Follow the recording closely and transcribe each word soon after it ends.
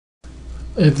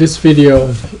This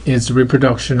video is a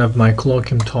reproduction of my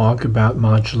colloquium talk about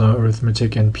modular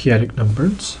arithmetic and p-adic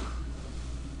numbers.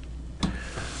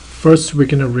 First, we're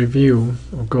going to review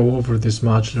or go over this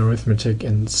modular arithmetic,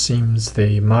 and it seems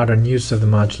the modern use of the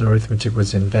modular arithmetic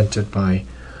was invented by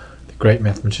the great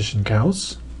mathematician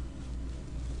Gauss.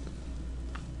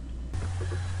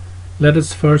 Let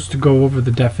us first go over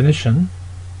the definition.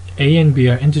 A and B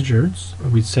are integers.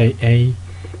 We say A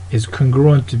is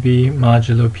congruent to B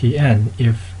modulo Pn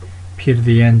if p to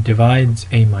the n divides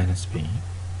A minus B.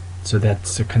 So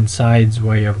that's a concise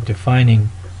way of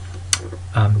defining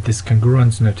this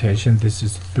congruence notation. This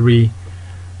is 3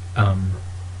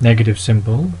 negative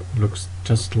symbol, looks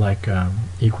just like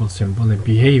equal symbol. It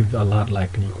behaved a lot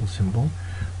like an equal symbol,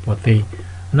 but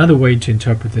another way to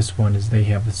interpret this one is they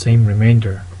have the same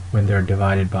remainder when they're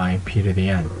divided by p to the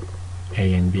n.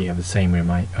 A and B have the same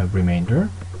remainder.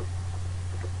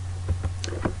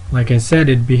 Like I said,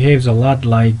 it behaves a lot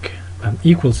like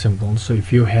equal symbols. So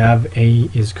if you have A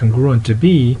is congruent to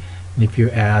B, and if you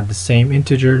add the same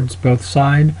integers both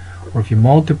sides, or if you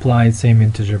multiply the same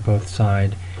integer both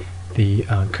sides, the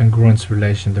congruence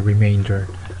relation, the remainder,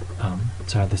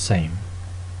 are the same.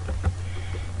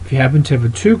 If you happen to have a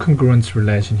two congruence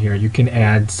relation here, you can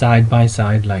add side by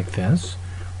side like this,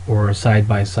 or side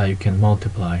by side you can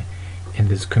multiply, and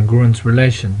this congruence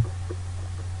relation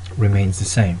remains the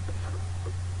same.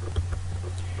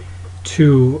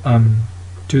 To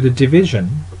do the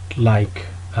division, like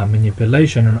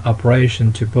manipulation and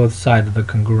operation to both sides of the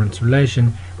congruence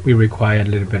relation, we require a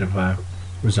little bit of a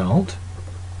result.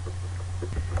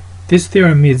 This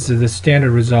theorem is the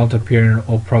standard result appearing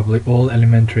in probably all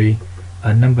elementary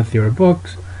number theory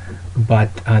books,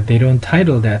 but they don't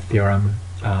title that theorem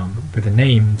with a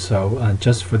name, so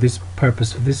just for this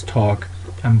purpose of this talk,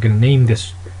 I'm going to name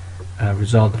this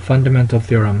result the fundamental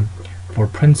theorem for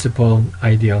principal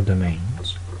ideal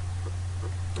domains.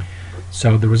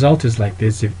 So the result is like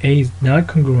this: if A is not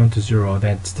congruent to 0,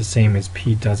 that's the same as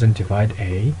P doesn't divide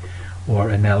A, or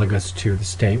analogous to the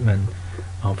statement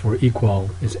for equal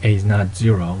is A is not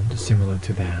 0, similar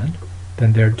to that.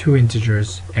 Then there are two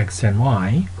integers x and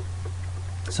y,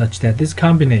 such that this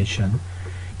combination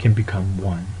can become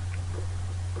 1.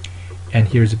 And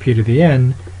here's a p to the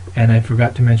n, and I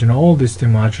forgot to mention all this the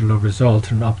modulo result,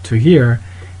 and up to here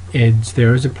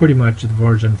there is a pretty much the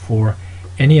version for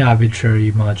any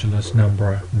arbitrary modulus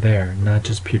number there, not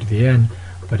just p to the n,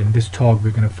 but in this talk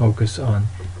we're going to focus on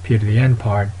p to the n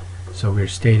part, so we're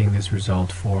stating this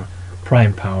result for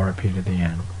prime power p to the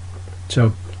n.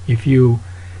 So if you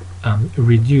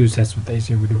reduce, that's what they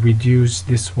say, we reduce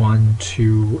this one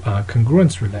to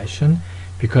congruence relation,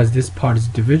 because this part is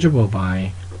divisible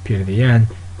by p to the n,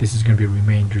 this is going to be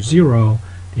remainder 0.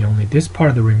 Only this part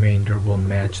of the remainder will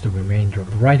match the remainder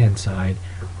of the right hand side,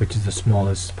 which is the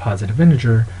smallest positive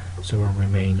integer, so it will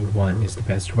remain 1 is the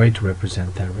best way to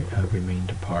represent that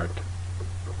remainder part.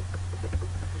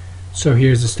 So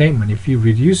here's the statement: if you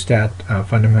reduce that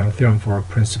fundamental theorem for a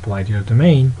principal ideal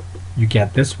domain, you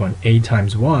get this one: A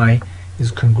times y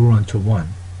is congruent to 1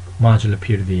 modulo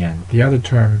p to the n. The other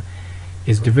term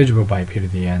is divisible by p to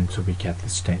the n, so we get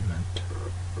this statement.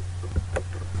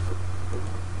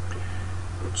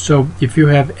 So if you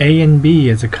have A and B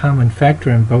as a common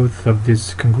factor in both of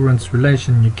this congruence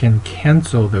relation, you can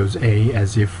cancel those A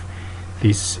as if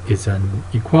this is an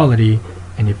equality,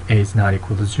 and if A is not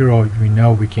equal to 0, we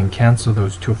know we can cancel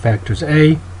those two factors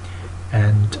A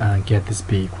and get this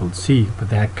B equal to C. But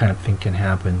that kind of thing can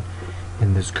happen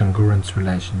in this congruence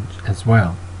relation as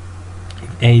well.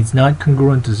 If A is not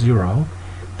congruent to 0,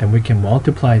 then we can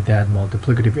multiply that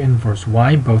multiplicative inverse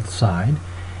y both sides,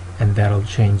 and that'll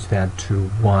change that to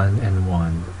 1 and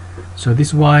 1. So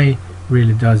this y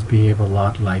really does behave a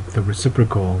lot like the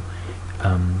reciprocal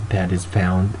that is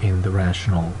found in the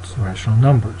rational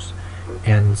numbers.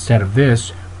 And instead of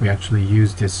this, we actually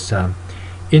use this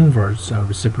inverse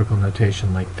reciprocal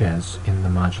notation like this in the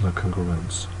modular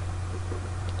congruence.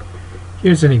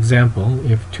 Here's an example: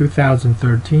 if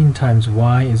 2013 times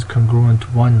y is congruent to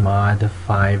 1 mod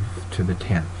 5 to the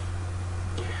 10th.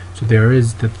 So there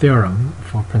is the theorem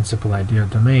for principal ideal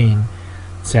domain,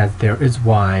 says there is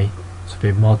y, so if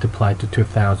we multiply to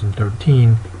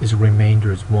 2013, its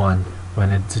remainder is 1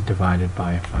 when it's divided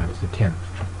by 5 to the 10th.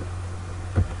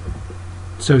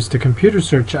 So it's the computer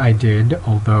search I did,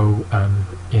 although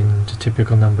in the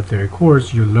typical number theory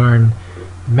course you learn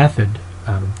method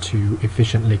to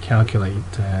efficiently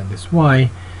calculate this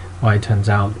y. Well, it turns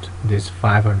out this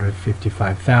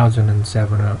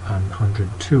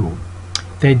 555,702.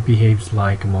 That behaves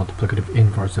like a multiplicative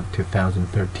inverse of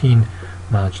 2013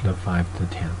 modulo 5 to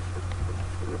the 10th.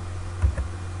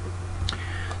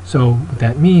 So what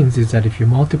that means is that if you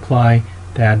multiply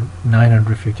that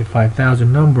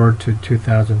 955,000 number to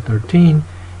 2013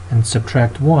 and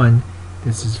subtract 1,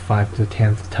 this is 5 to the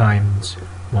 10th times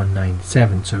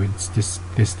 197. So it's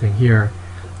this thing here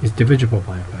is divisible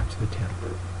by 5 to the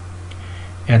 10th.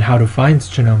 And how to find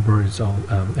such a number is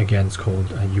again, it's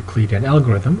called a Euclidean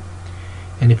algorithm.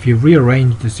 And if you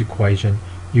rearrange this equation,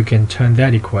 you can turn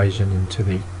that equation into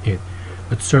the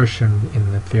assertion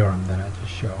in the theorem that I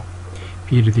just showed.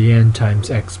 P to the n times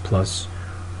x plus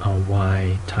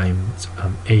y times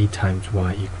a times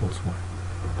y equals 1.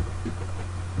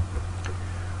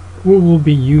 We will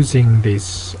be using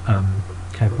this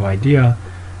type of idea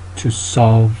to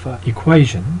solve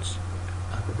equations,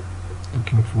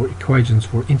 looking for equations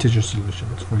for integer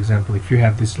solutions. For example, if you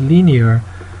have this linear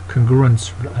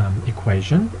congruence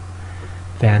equation,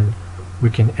 then we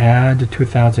can add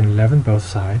 2011 both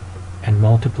sides and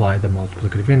multiply the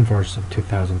multiplicative inverse of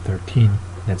 2013.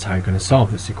 That's how you're going to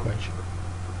solve this equation.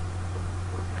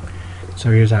 So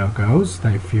here's how it goes.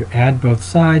 That if you add both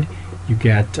sides, you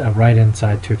get right hand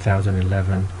side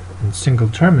 2011 and single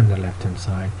term in the left hand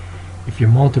side. If you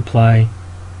multiply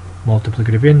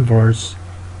multiplicative inverse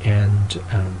and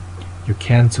you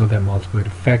cancel that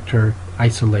multiplicative factor,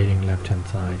 isolating left hand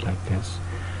side like this.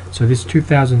 So this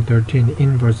 2013, the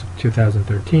inverse of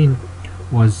 2013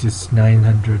 was this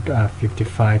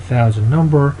 955,000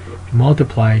 number. If you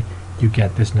multiply, you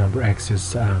get this number. X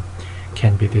is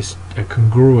can be this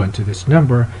congruent to this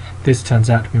number. This turns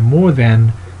out to be more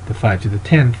than the 5 to the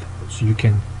 10th, so you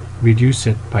can reduce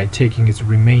it by taking its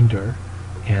remainder,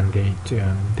 and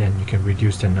then you can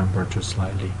reduce the number to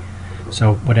slightly.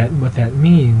 So what that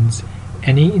means,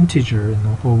 any integer in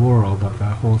the whole world, of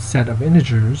a whole set of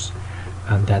integers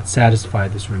that satisfy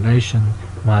this relation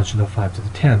modulo 5 to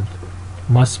the 10th,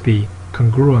 must be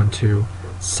congruent to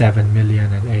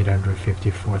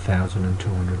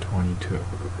 7,854,222.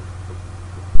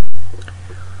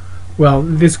 Well,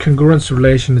 this congruence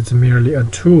relation is merely a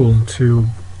tool to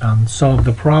solve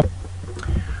the problem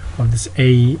of this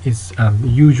A is the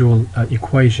usual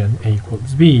equation, A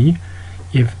equals B.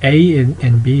 If A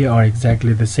and B are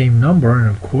exactly the same number, and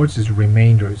of course its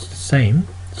remainder is the same,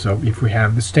 so if we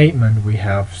have the statement, we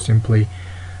have simply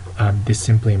this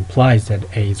simply implies that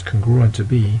A is congruent to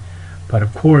B. But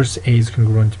of course A is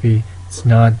congruent to B. It's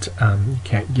not, you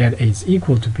can't get A is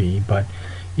equal to B, but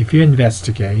if you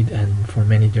investigate, and for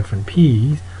many different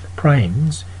P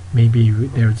primes, maybe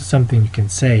there's something you can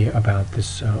say about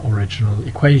this original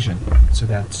equation. So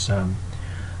that's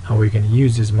how we're going to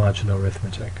use this modular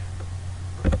arithmetic.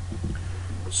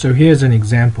 So here's an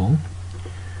example.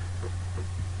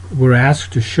 We're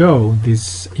asked to show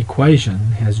this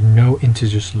equation has no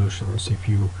integer solutions. If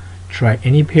you try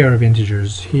any pair of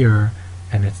integers here,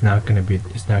 and it's not going to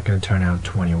turn out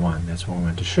 21. That's what we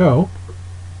want to show.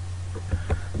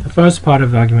 The first part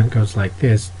of the argument goes like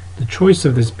this. The choice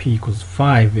of this p equals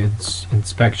 5 is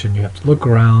inspection. You have to look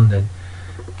around and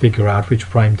figure out which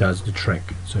prime does the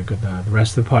trick. So the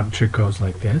rest of the part of the trick goes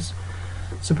like this.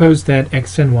 Suppose that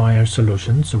x and y are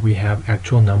solutions, so we have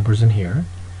actual numbers in here.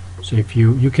 So if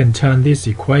you can turn this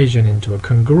equation into a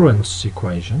congruence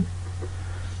equation.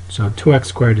 So 2x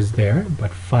squared is there,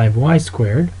 but 5y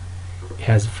squared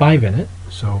has 5 in it.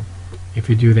 So if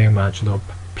you do the modulo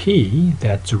p,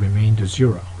 that's a remainder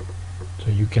 0. So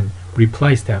you can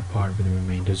replace that part with a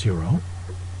remainder 0.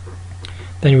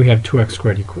 Then we have 2x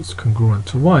squared equals congruent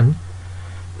to 1.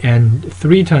 And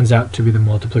 3 turns out to be the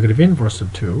multiplicative inverse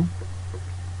of 2.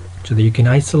 So that you can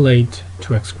isolate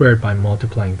 2x squared by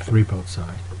multiplying 3 both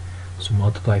sides. So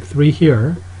multiply 3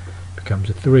 here, becomes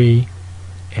a 3,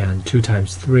 and 2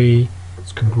 times 3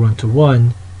 is congruent to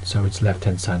 1, so its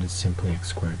left-hand side is simply x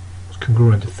squared. It's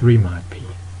congruent to 3 mod p.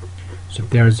 So if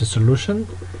there is a solution,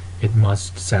 it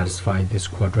must satisfy this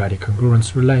quadratic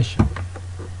congruence relation.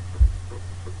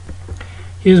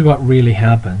 Here's what really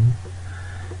happened.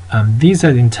 These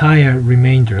are the entire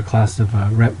remainder class of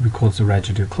we call it the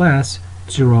residue class.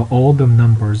 0, all the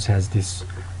numbers has this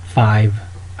 5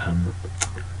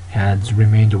 has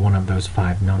remainder one of those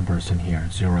 5 numbers in here,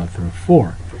 0 through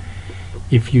 4.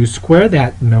 If you square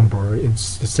that number,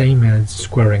 it's the same as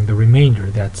squaring the remainder.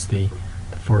 That's the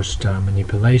first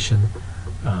manipulation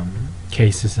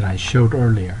cases that I showed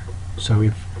earlier. So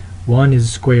if 1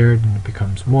 is squared, and it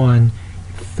becomes 1.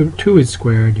 If 2 is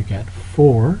squared, you get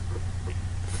 4.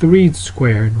 3 is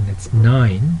squared, and it's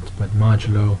 9, but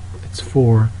modulo it's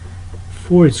 4.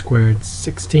 4 is squared,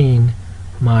 16.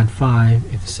 Mod 5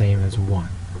 is the same as 1.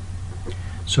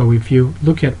 So if you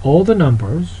look at all the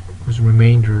numbers, whose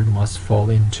remainder must fall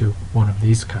into one of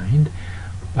these kind,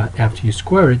 but after you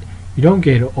square it, you don't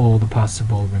get all the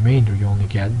possible remainder. You only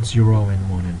get 0 and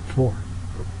 1 and 4.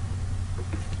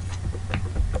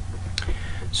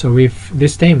 So if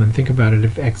this statement, think about it,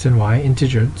 if x and y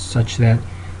integers such that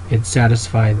it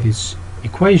satisfies this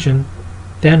equation,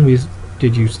 then we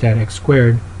deduce that x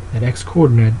squared, that x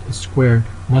coordinate is squared,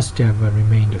 must have a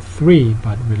remainder 3,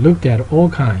 but we looked at all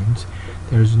kinds.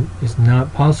 It's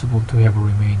not possible to have a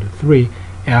remainder 3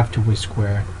 after we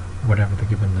square whatever the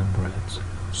given number is.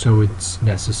 So it's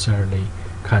necessarily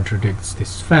contradicts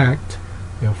this fact.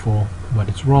 Therefore, what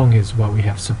is wrong is what we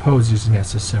have supposed is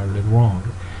necessarily wrong.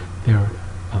 There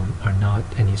are not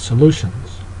any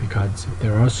solutions, because if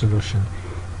there are solutions,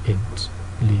 it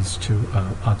leads to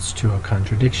us to a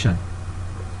contradiction.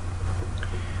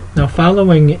 Now,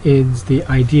 following is the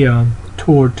idea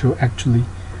toward to actually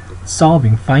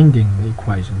finding the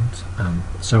equations.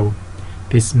 So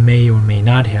this may or may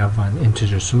not have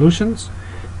integer solutions.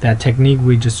 That technique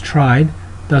we just tried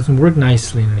doesn't work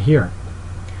nicely in here.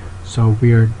 So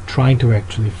we are trying to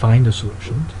actually find a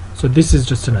solution. So this is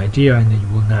just an idea, and you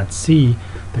will not see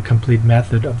the complete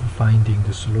method of finding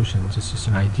the solutions. This is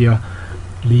an idea,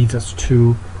 leads us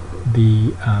to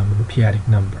the p-adic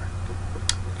number.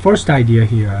 First idea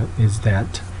here is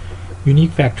that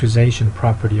unique factorization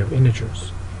property of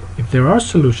integers. If there are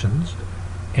solutions,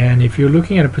 and if you're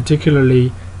looking at a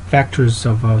particularly factors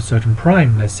of a certain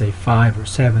prime, let's say 5 or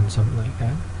 7, something like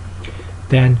that,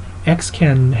 then x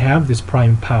can have this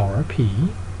prime power p,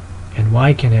 and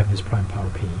y can have this prime power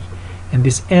p, and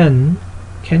this n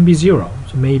can be 0.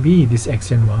 So maybe this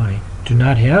x and y do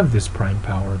not have this prime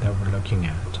power that we're looking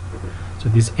at. So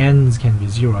these n's can be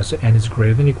 0. So n is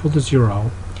greater than or equal to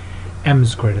 0, m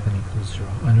is greater than or equal to 0.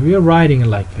 And we are writing it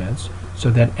like this, so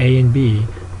that a and b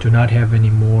do not have any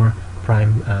more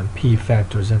prime p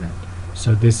factors in it.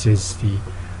 So this is the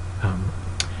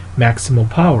maximal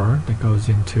power that goes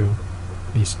into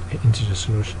these integer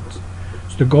solutions.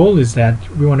 So the goal is that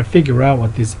we want to figure out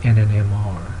what these n and m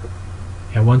are.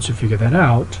 And once you figure that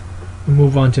out, we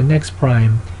move on to next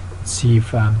prime and see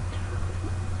if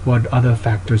what other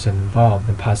factors are involved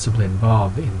and possibly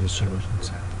involved in the solution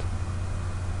set.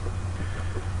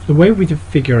 The way we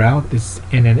figure out this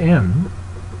n and m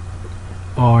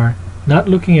are not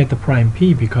looking at the prime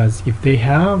p, because if they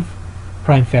have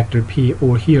prime factor p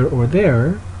or here or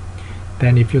there,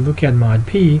 then if you look at mod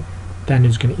p, then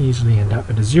it's going to easily end up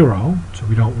at a 0. So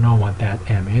we don't know what that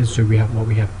m is. So what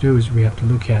we have to do is we have to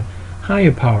look at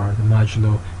higher power, the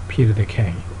modulo p to the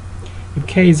k. If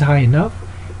k is high enough,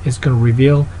 it's going to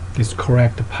reveal this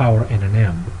correct power n and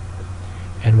m.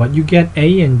 And what you get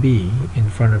a and b in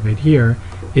front of it here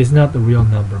is not the real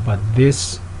number, but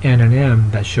this n and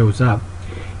m that shows up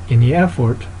in the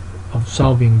effort of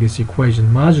solving this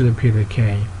equation modulo p to the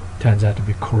k turns out to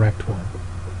be correct one.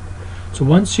 So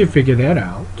once you figure that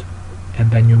out,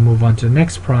 and then you move on to the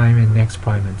next prime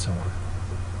and so on.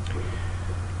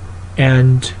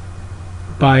 And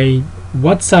by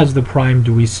what size of the prime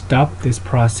do we stop this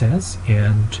process,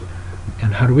 and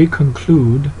how do we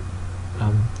conclude?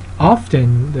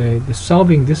 Often the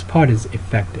solving this part is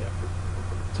effective.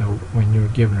 So when you're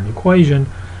given an equation,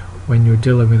 when you're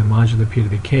dealing with a modulo p to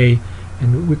the k,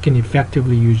 and we can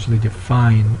effectively usually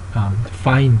define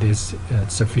this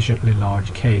sufficiently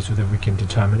large k so that we can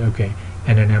determine, okay,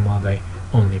 n and m are the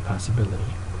only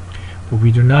possibility. But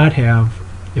we do not have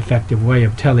effective way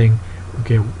of telling,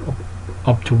 okay,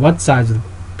 up to what size of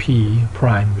p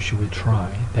prime should we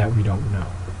try. That we don't know.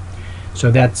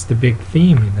 So that's the big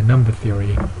theme in the number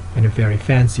theory in a very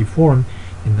fancy form.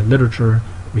 In the literature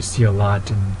we see a lot,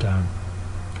 and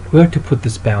we have to put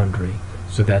this boundary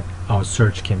so that our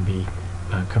search can be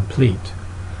complete.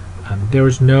 There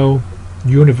is no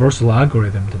universal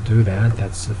algorithm to do that.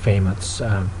 That's the famous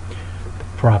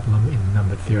problem in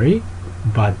number theory.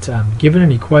 But given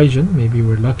an equation, maybe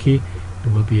we're lucky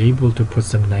and we'll be able to put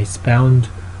some nice bound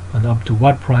on up to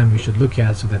what prime we should look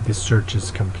at so that this search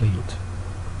is complete.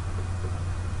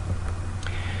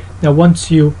 Now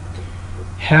once you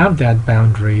have that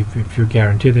boundary, if you're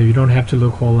guaranteed that you don't have to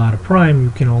look a whole lot of prime, you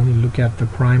can only look at the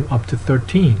prime up to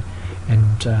 13.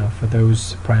 And for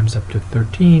those primes up to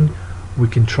 13, we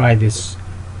can try this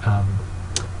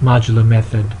modular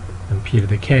method and p to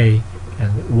the k.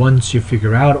 And once you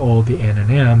figure out all the n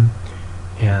and m,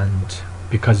 and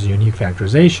because of unique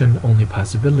factorization, only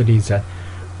possibilities that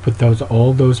put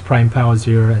all those prime powers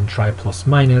here and try plus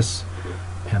minus,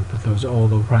 and put all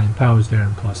those prime powers there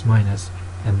and plus minus,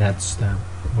 and that's the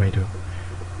way to,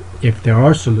 if there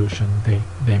are solutions,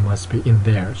 they must be in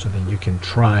there, so then you can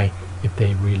try if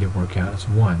they really work out as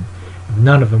one. If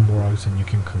none of them works, then you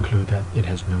can conclude that it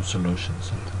has no solution,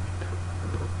 something like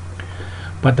that.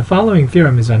 But the following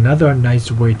theorem is another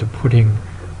nice way to putting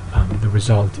the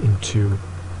result into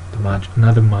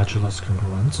another modulus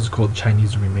congruence. It's called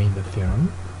Chinese remainder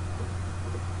theorem.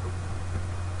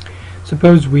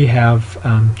 Suppose we have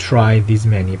tried these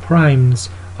many primes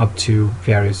up to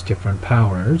various different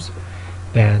powers,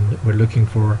 then we're looking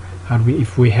for how do we,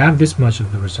 if we have this much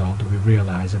of the result, we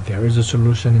realize that there is a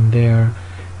solution in there,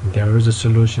 and there is a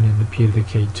solution in the p to the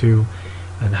k2,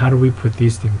 and how do we put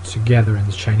these things together? And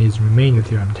the Chinese remainder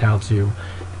theorem tells you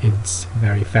it's a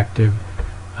very effective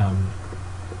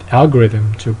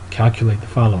algorithm to calculate the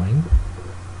following.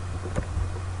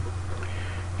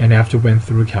 And after went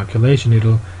through calculation,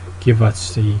 it'll give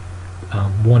us the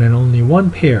one and only one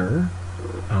pair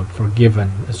for given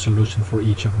a solution for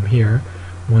each of them here.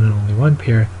 One and only one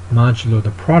pair modulo the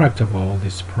product of all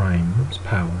these primes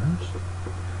powers.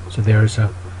 So there's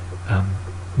a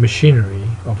machinery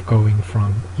of going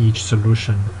from each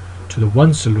solution to the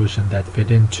one solution that fit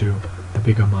into the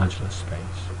bigger modular space.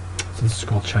 So this is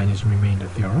called Chinese remainder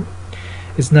theorem.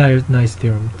 It's not a nice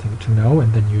theorem to know,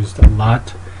 and then used a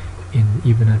lot in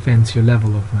even a fancier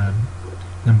level of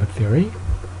number theory.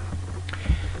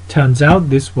 Turns out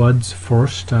this was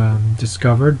first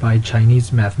discovered by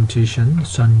Chinese mathematician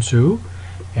Sun Tzu,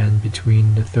 and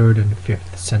between the 3rd and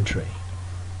 5th century.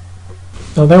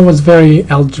 Now that was very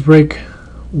algebraic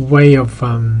way of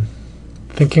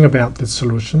thinking about the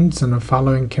solutions, and the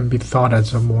following can be thought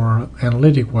as a more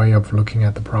analytic way of looking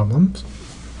at the problems.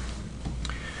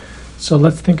 So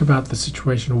let's think about the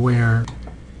situation where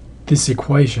this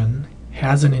equation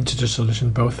has an integer solution,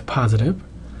 both positive,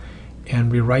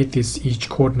 and we write this each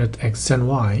coordinate x and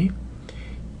y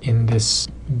in this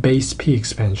base p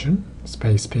expansion,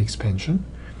 space p expansion.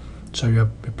 So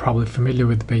you're probably familiar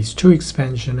with base 2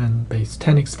 expansion and base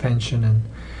 10 expansion and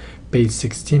base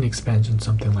 16 expansion,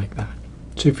 something like that.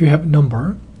 So if you have a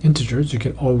number, integers, you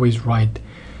can always write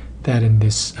that in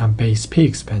this base p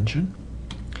expansion.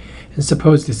 And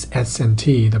suppose this s and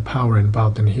t, the power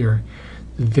involved in here,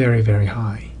 is very, very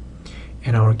high.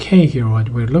 And our k here, what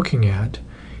we're looking at,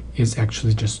 is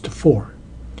actually just 4.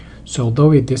 So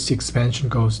although this expansion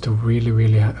goes to really,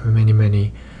 really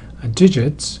many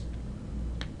digits,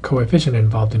 coefficient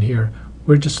involved in here,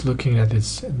 we're just looking at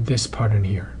this part in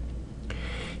here.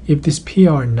 If this p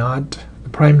are not the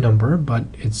prime number, but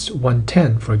it's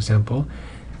 110, for example,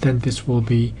 then this will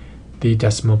be the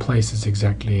decimal places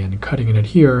exactly, and cutting it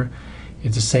here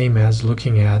is the same as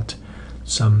looking at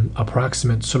some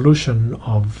approximate solution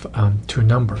of two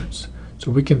numbers.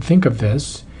 So we can think of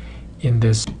this in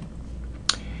this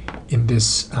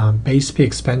base p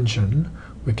expansion.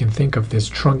 We can think of this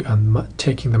trunk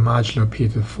taking the modulo p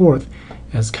to the 4th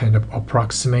as kind of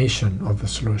approximation of the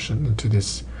solution into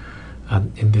this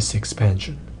in this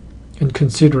expansion, and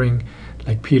considering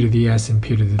like p to the s and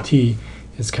p to the t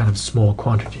is kind of small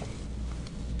quantity.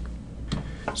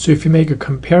 So if you make a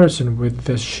comparison with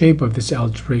the shape of this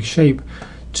algebraic shape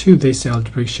to this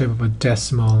algebraic shape of a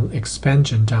decimal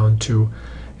expansion down to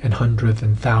an hundredth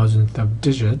and thousandth of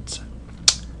digits,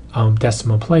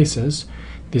 decimal places,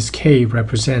 this k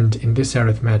represent in this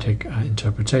arithmetic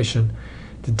interpretation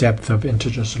the depth of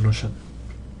integer solution.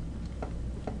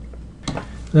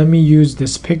 Let me use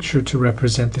this picture to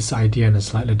represent this idea in a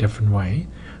slightly different way.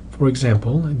 For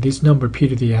example, this number p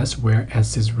to the s, where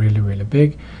s is really, really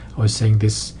big, I was saying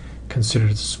this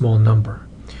considered a small number.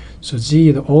 So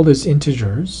z, all these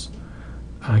integers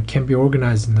can be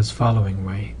organized in this following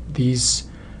way. These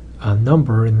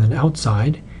number in the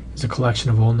outside is a collection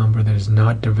of all number that is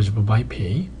not divisible by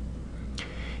p.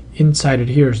 Inside it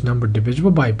here is number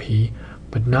divisible by p,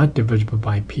 but not divisible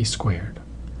by p squared.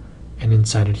 And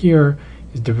inside it here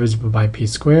is divisible by p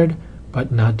squared,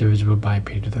 but not divisible by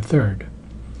p to the 3rd.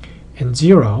 And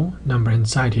 0, number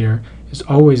inside here, is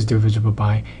always divisible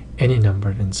by any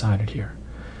number inside it here.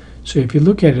 So if you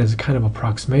look at it as a kind of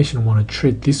approximation, want to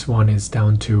treat this one as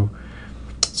down to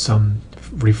some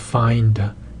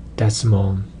refined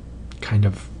decimal kind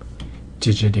of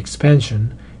digit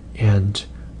expansion, and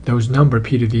those number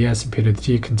p to the s and p to the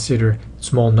t consider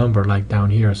small number, like down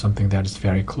here, something that is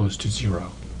very close to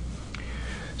 0.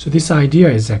 So this idea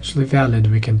is actually valid.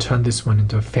 We can turn this one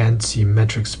into a fancy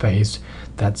metric space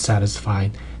that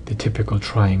satisfies the typical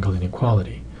triangle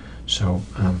inequality. So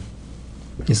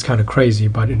it's kind of crazy,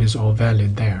 but it is all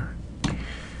valid there.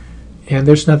 And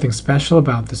there's nothing special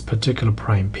about this particular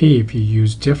prime p. If you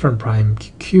use different prime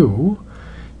q,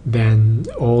 then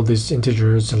all these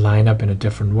integers line up in a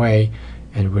different way,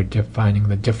 and we're defining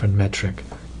the different metric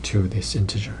to this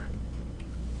integer.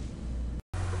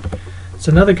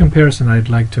 So another comparison I'd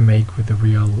like to make with the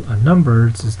real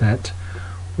numbers is that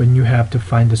when you have to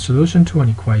find the solution to an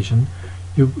equation,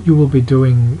 you will be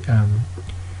doing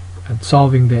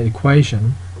solving the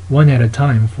equation one at a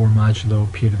time for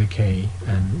modulo p to the k,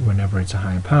 and whenever it's a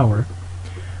higher power.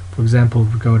 For example,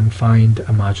 we go and find a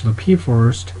modulo p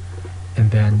first,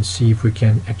 and then see if we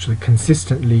can actually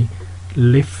consistently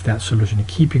lift that solution,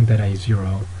 keeping that at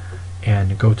 0,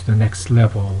 and go to the next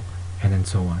level, and then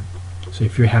so on. So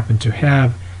if you happen to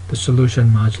have the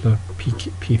solution modulo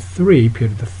p3, p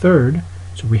to the third,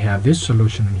 so we have this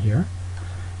solution in here,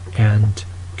 and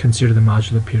consider the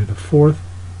modulo p to the fourth,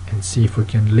 and see if we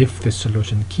can lift this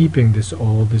solution, keeping this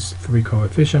all this 3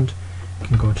 coefficient,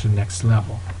 can go to the next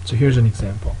level. So here's an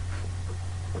example.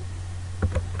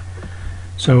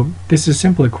 So this is a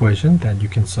simple equation that you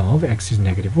can solve. X is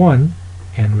 -1,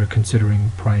 and we're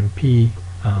considering prime p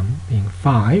being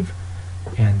 5,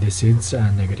 and this is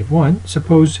 -1.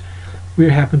 Suppose we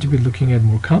happen to be looking at a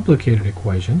more complicated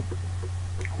equation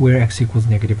where x equals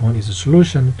 -1 is a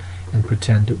solution, and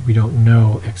pretend that we don't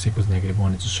know x equals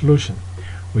 -1 is a solution.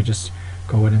 We just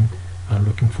go ahead and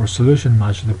looking for a solution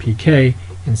modulo pk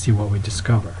and see what we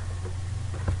discover.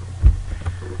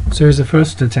 So here's the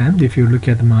first attempt. If you look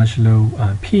at the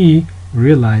modulo p,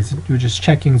 realize that you're just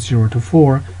checking 0 to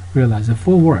 4, realize that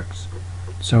 4 works.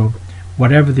 So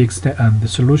whatever the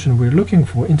solution we're looking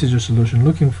for, integer solution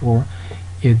looking for,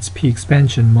 its p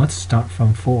expansion must start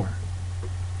from 4.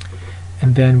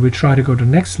 And then we try to go to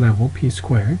the next level, p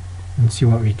squared, and see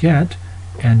what we get.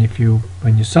 And if you,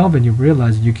 when you solve it, you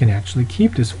realize you can actually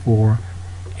keep this 4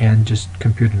 and just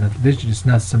compute another digit. It's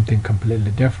not something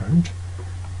completely different.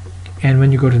 And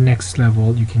when you go to the next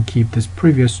level, you can keep this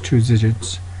previous 2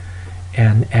 digits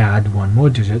and add 1 more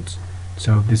digit.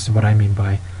 So this is what I mean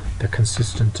by the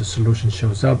consistent solution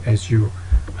shows up as you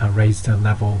raise the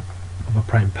level of a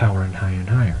prime power and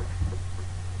higher.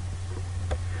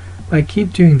 By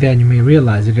keep doing that, you may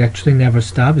realize it actually never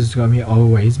stops. It's going to be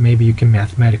always. Maybe you can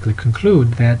mathematically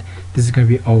conclude that this is going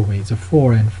to be always a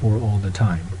 4 and 4 all the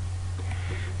time.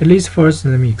 At least first,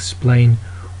 let me explain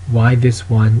why this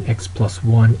one, x plus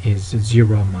 1, is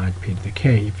 0 mod p to the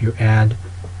k. If you add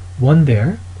 1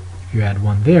 there,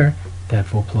 that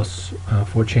 4 plus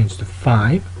 4 changes to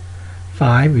 5.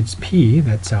 5, it's p,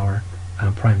 that's our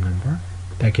prime number.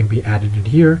 That can be added in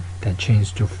here. That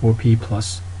changes to 4p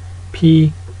plus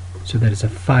p. So that is a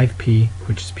 5p,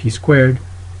 which is p squared.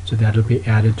 So that will be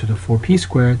added to the 4p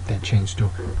squared. That changes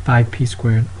to 5p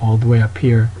squared all the way up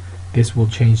here. This will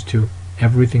change to,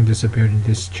 everything disappeared, and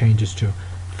this changes to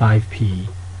 5p,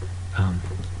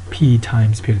 p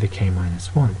times p to the k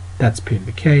minus 1. That's p to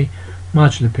the k.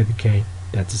 Modulo p to the k,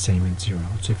 that's the same as 0.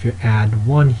 So if you add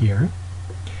 1 here,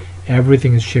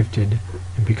 everything is shifted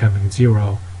and becoming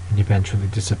 0, and eventually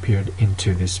disappeared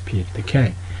into this p to the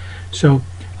k. So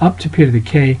up to p to the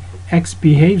k, x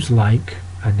behaves like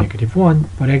a -1,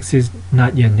 but x is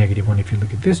not yet -1. If you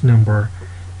look at this number,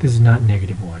 this is not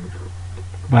 -1.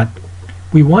 But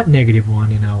we want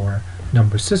 -1 in our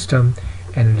number system,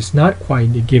 and it is not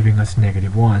quite giving us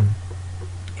 -1.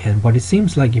 But it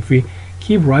seems like if we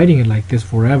keep writing it like this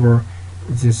forever,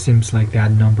 it just seems like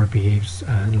that number behaves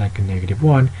like a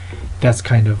 -1. That's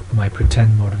kind of my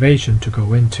pretend motivation to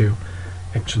go into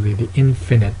actually the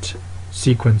infinite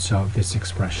sequence of this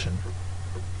expression.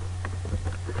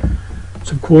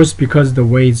 So of course, because the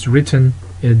way it's written,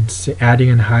 it's adding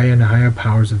in higher and higher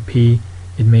powers of p,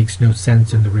 it makes no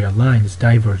sense in the real line. It's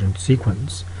divergent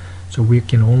sequence. So we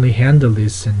can only handle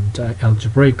this and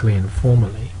algebraically and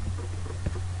formally.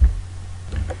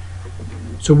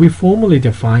 So we formally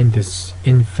define this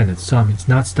infinite sum. It's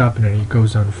not stopping and it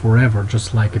goes on forever,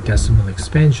 just like a decimal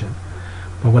expansion.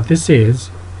 But what this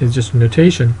is just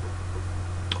notation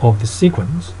of the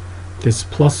sequence. This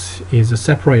plus is a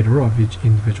separator of each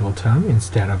individual term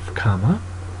instead of comma,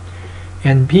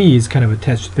 and p is kind of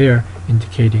attached there,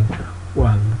 indicating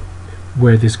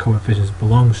where this coefficient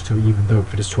belongs to, even though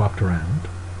if it is swapped around.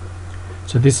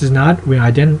 So this is not,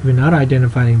 we're not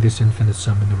identifying this infinite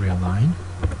sum in the real line,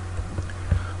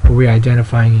 but we're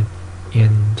identifying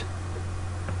it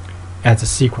as a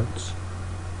sequence.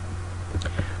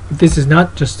 But this is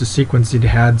not just a sequence. It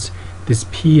has this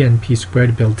p and p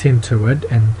squared built into it,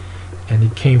 and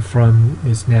it came from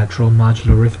this natural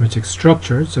modular arithmetic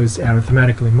structure, so it's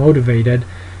arithmetically motivated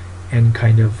and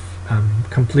kind of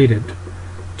completed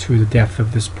to the depth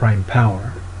of this prime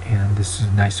power. And this is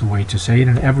a nice way to say it,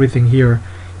 and everything here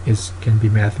can be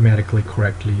mathematically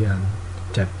correctly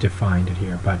defined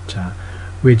here, but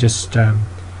we're just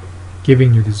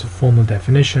giving you this formal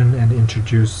definition and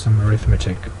introduce some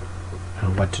arithmetic,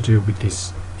 what to do with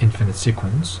this infinite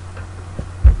sequence.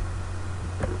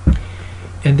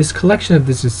 And this collection of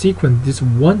this sequence, this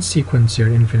one sequence here,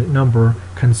 infinite number,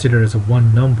 considered as a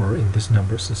one number in this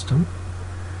number system,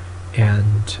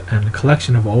 and a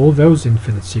collection of all those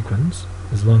infinite sequence,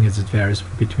 as long as it varies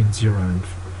between 0 and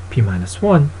p minus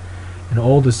 1, and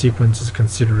all the sequences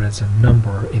considered as a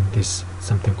number in this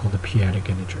something called the p-adic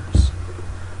integers.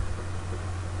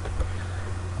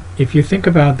 if you think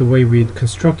about the way we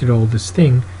constructed all this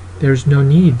thing, there's no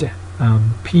need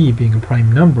p being a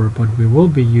prime number, but we will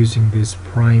be using this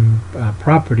prime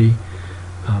property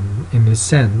in this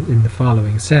sense, in the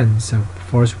following sense. So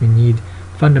first we need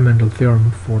fundamental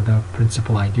theorem for the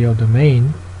principal ideal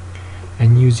domain,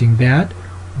 and using that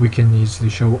we can easily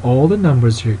show all the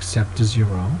numbers here except the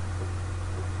 0.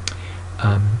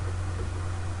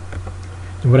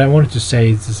 What I wanted to say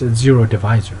is this is a 0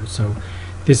 divisor. So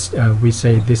this we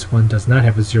say this one does not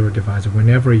have a 0 divisor.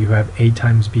 Whenever you have a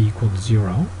times b equals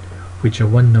 0, which are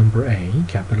one number a,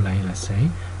 capital A, let's say,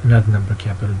 another number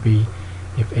capital B,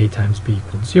 if a times b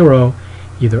equals 0,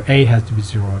 either a has to be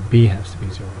 0 or b has to be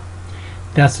 0.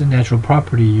 That's the natural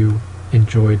property you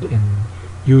enjoyed in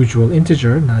usual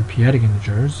integer, not p-adic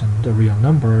integers, and the real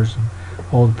numbers,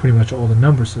 and pretty much all the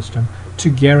number system. To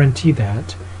guarantee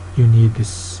that, you need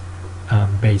this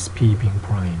base p being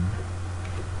prime.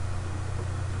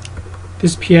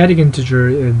 This p-adic integer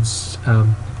is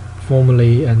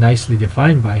formally nicely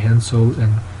defined by Hensel,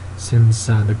 and since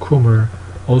the Kummer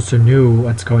also knew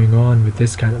what's going on with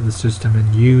this kind of the system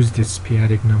and used this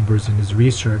p-adic numbers in his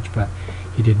research, but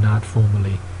he did not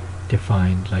formally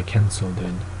define like Hensel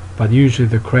did. But usually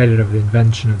the credit of the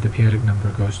invention of the p-adic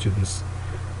number goes to these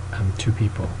two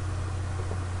people.